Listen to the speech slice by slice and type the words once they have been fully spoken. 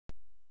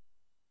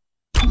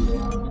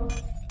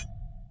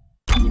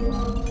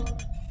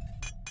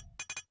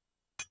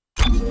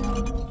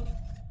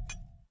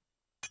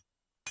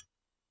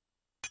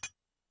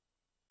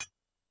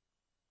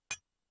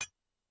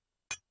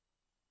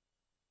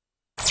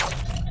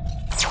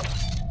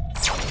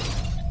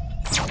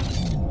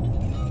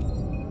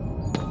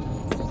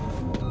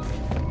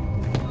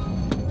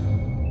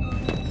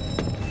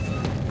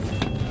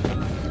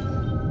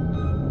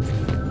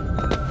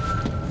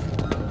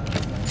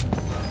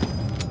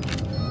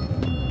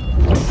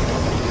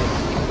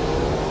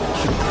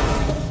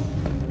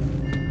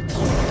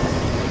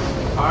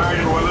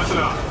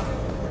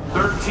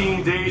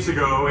13 days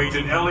ago,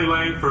 Agent Ellie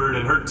Langford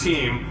and her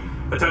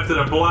team attempted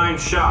a blind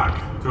shock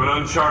to an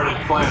uncharted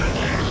planet.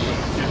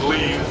 She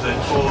believes it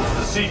holds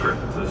the secret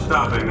to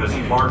stopping this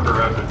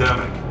marker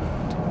epidemic,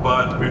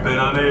 but we've been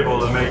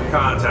unable to make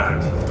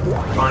contact.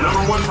 Our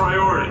number one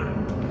priority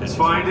is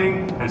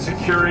finding and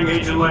securing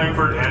Agent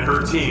Langford and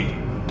her team.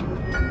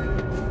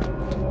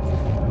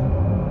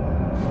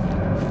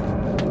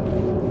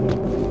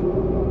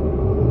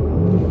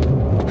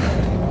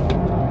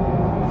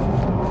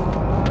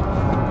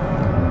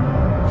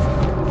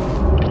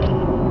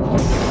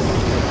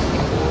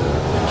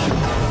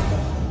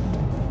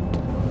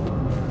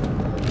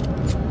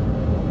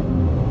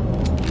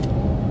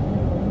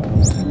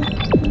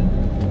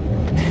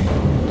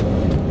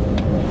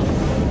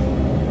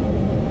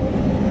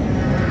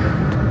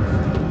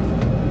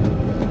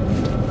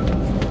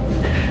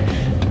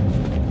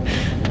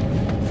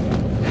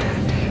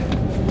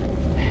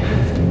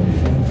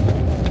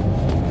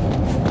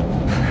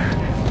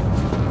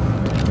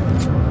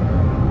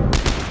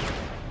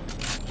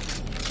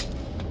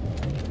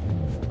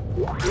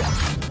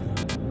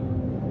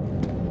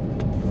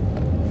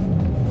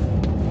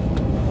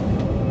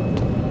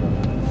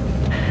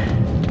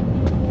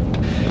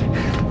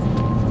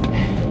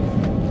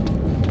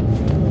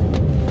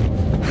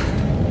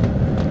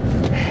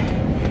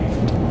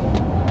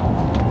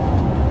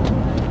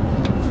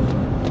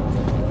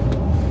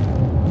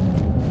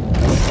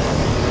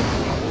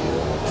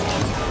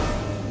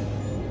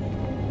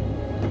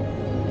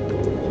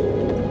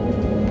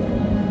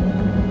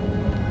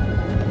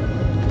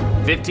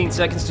 "15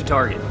 seconds to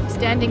target."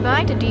 Standing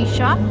by to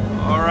D-shop.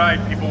 All right,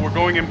 people, we're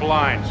going in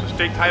blind, so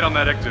stay tight on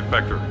that exit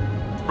vector.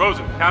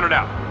 Rosen, count it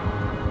out.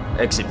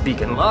 Exit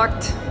beacon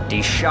locked.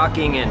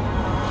 De-shocking in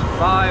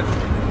 5,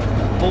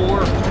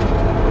 4,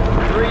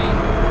 3,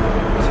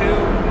 2,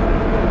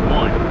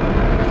 1.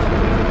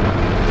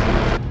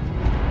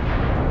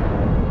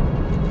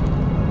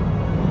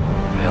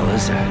 The hell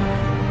is that?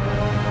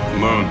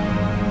 Moon.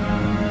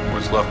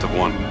 What's left of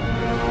one.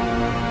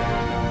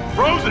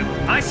 Rosen!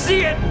 I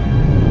see it!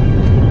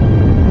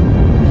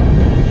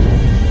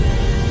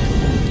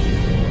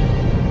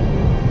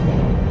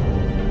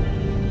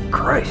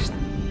 Christ,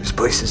 this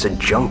place is a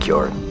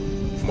junkyard.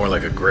 More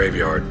like a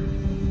graveyard.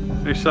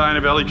 Any sign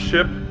of Ellie's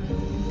ship?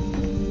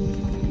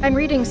 I'm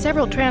reading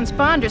several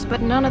transponders,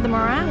 but none of them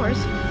are ours.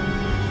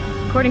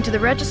 According to the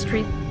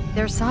registry,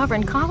 they're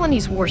sovereign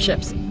colonies'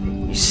 warships.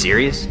 You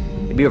serious?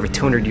 They'd be over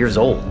 200 years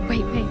old.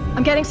 Wait,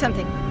 I'm getting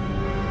something.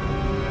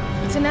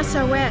 It's an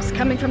SOS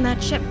coming from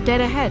that ship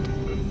dead ahead.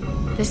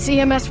 The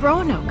CMS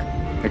Roanoke.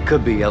 It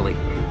could be Ellie.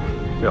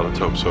 Yeah, let's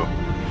hope so. All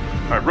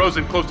right,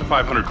 Rosen, close to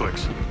 500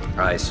 clicks.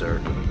 Aye, sir.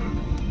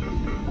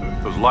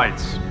 Those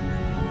lights,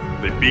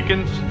 they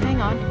beacons?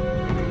 Hang on.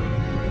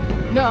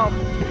 No.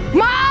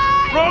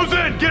 Mine!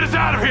 Rosen, get us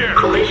out of here!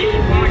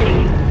 Collision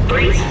warning.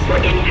 Brace for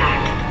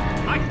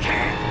impact. I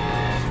can't!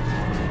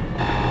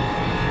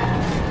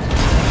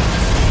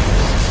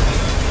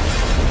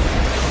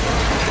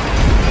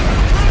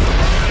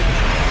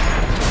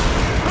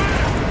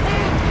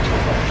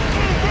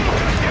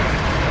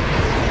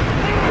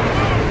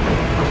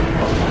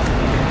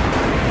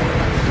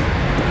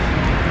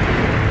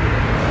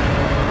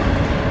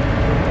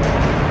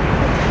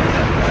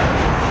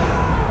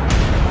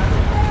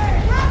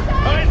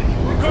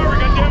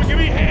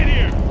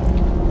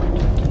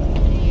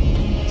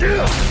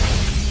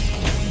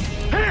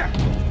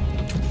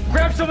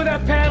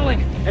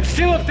 And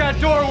seal up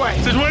that doorway!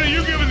 Since when are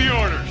you giving the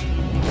orders?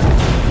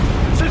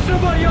 Since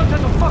somebody else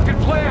has a fucking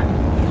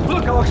plan!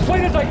 Look, I'll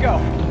explain as I go.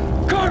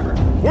 Carver,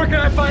 where can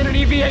I find an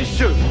EVA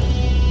suit?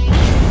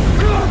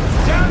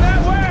 Down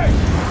that way!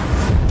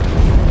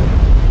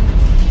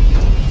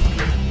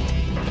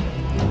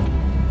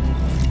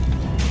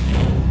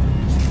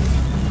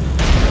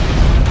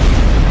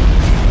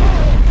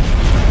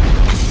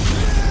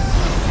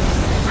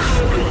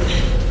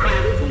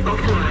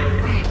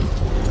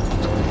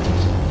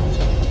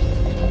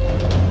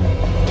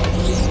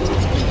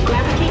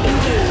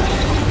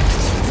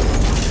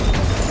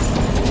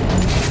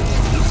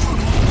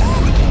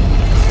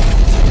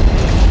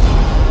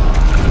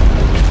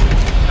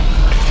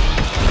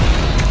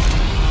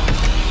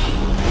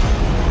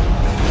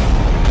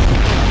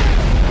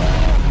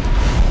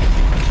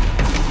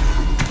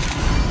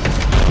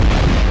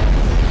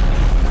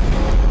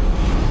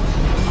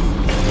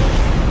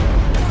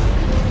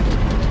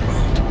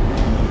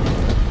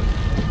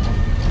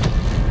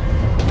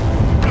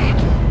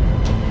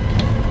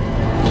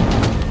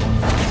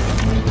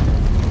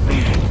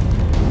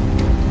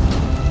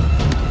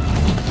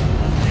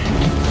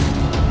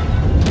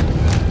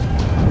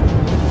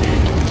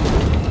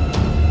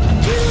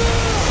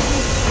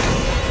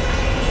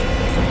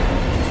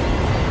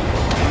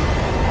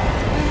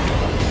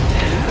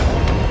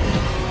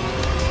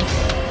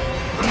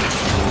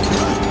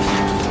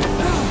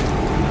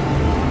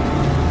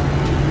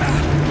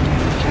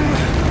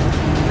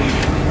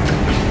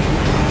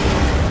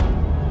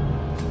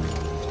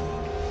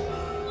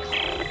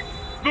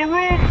 The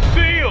room's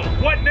sealed!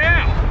 What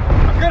now?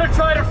 I'm gonna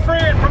try to free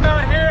it from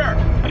out here!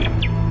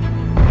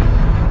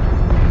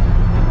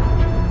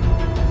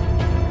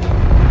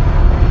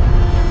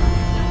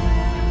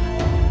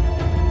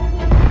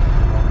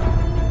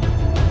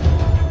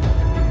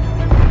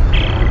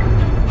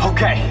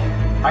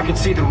 I can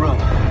see the room.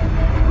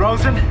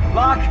 Rosen,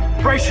 Locke,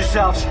 brace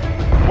yourselves.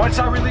 Once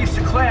I release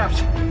the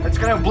clamps, it's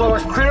gonna blow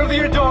us clear of the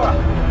Eudora.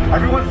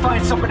 Everyone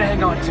find something to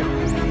hang on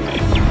to.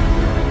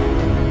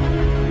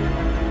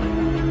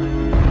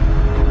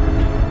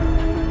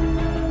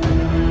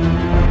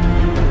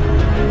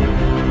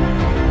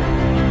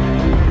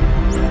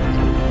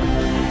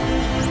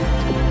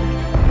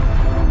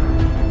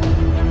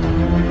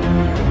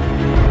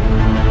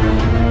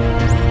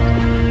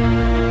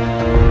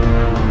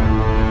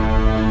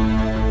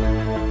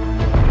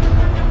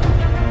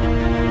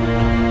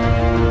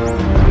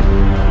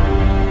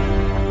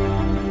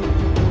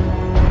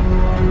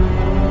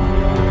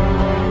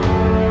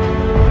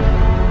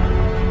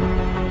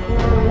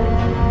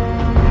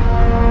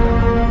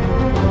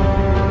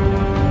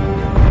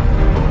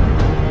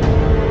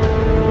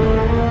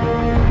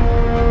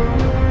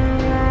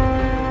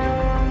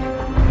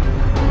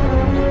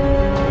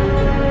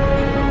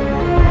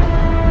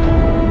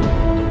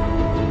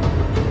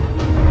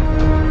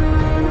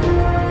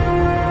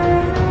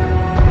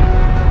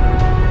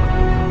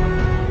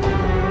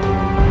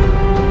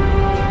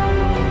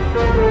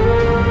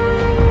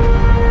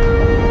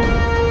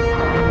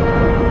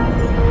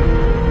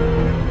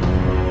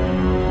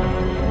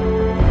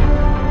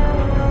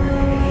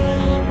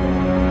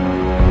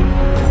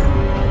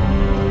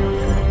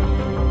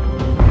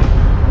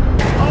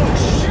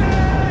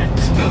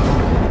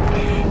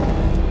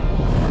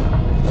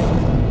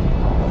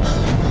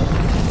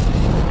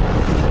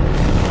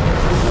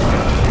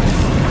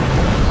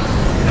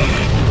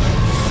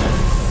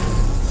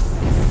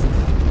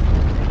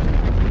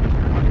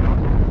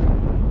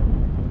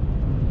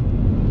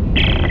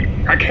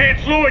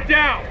 Slow it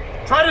down!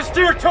 Try to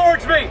steer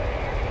towards me!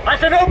 I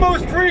can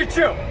almost reach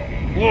you!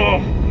 Whoa!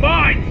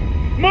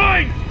 Mine!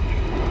 Mine!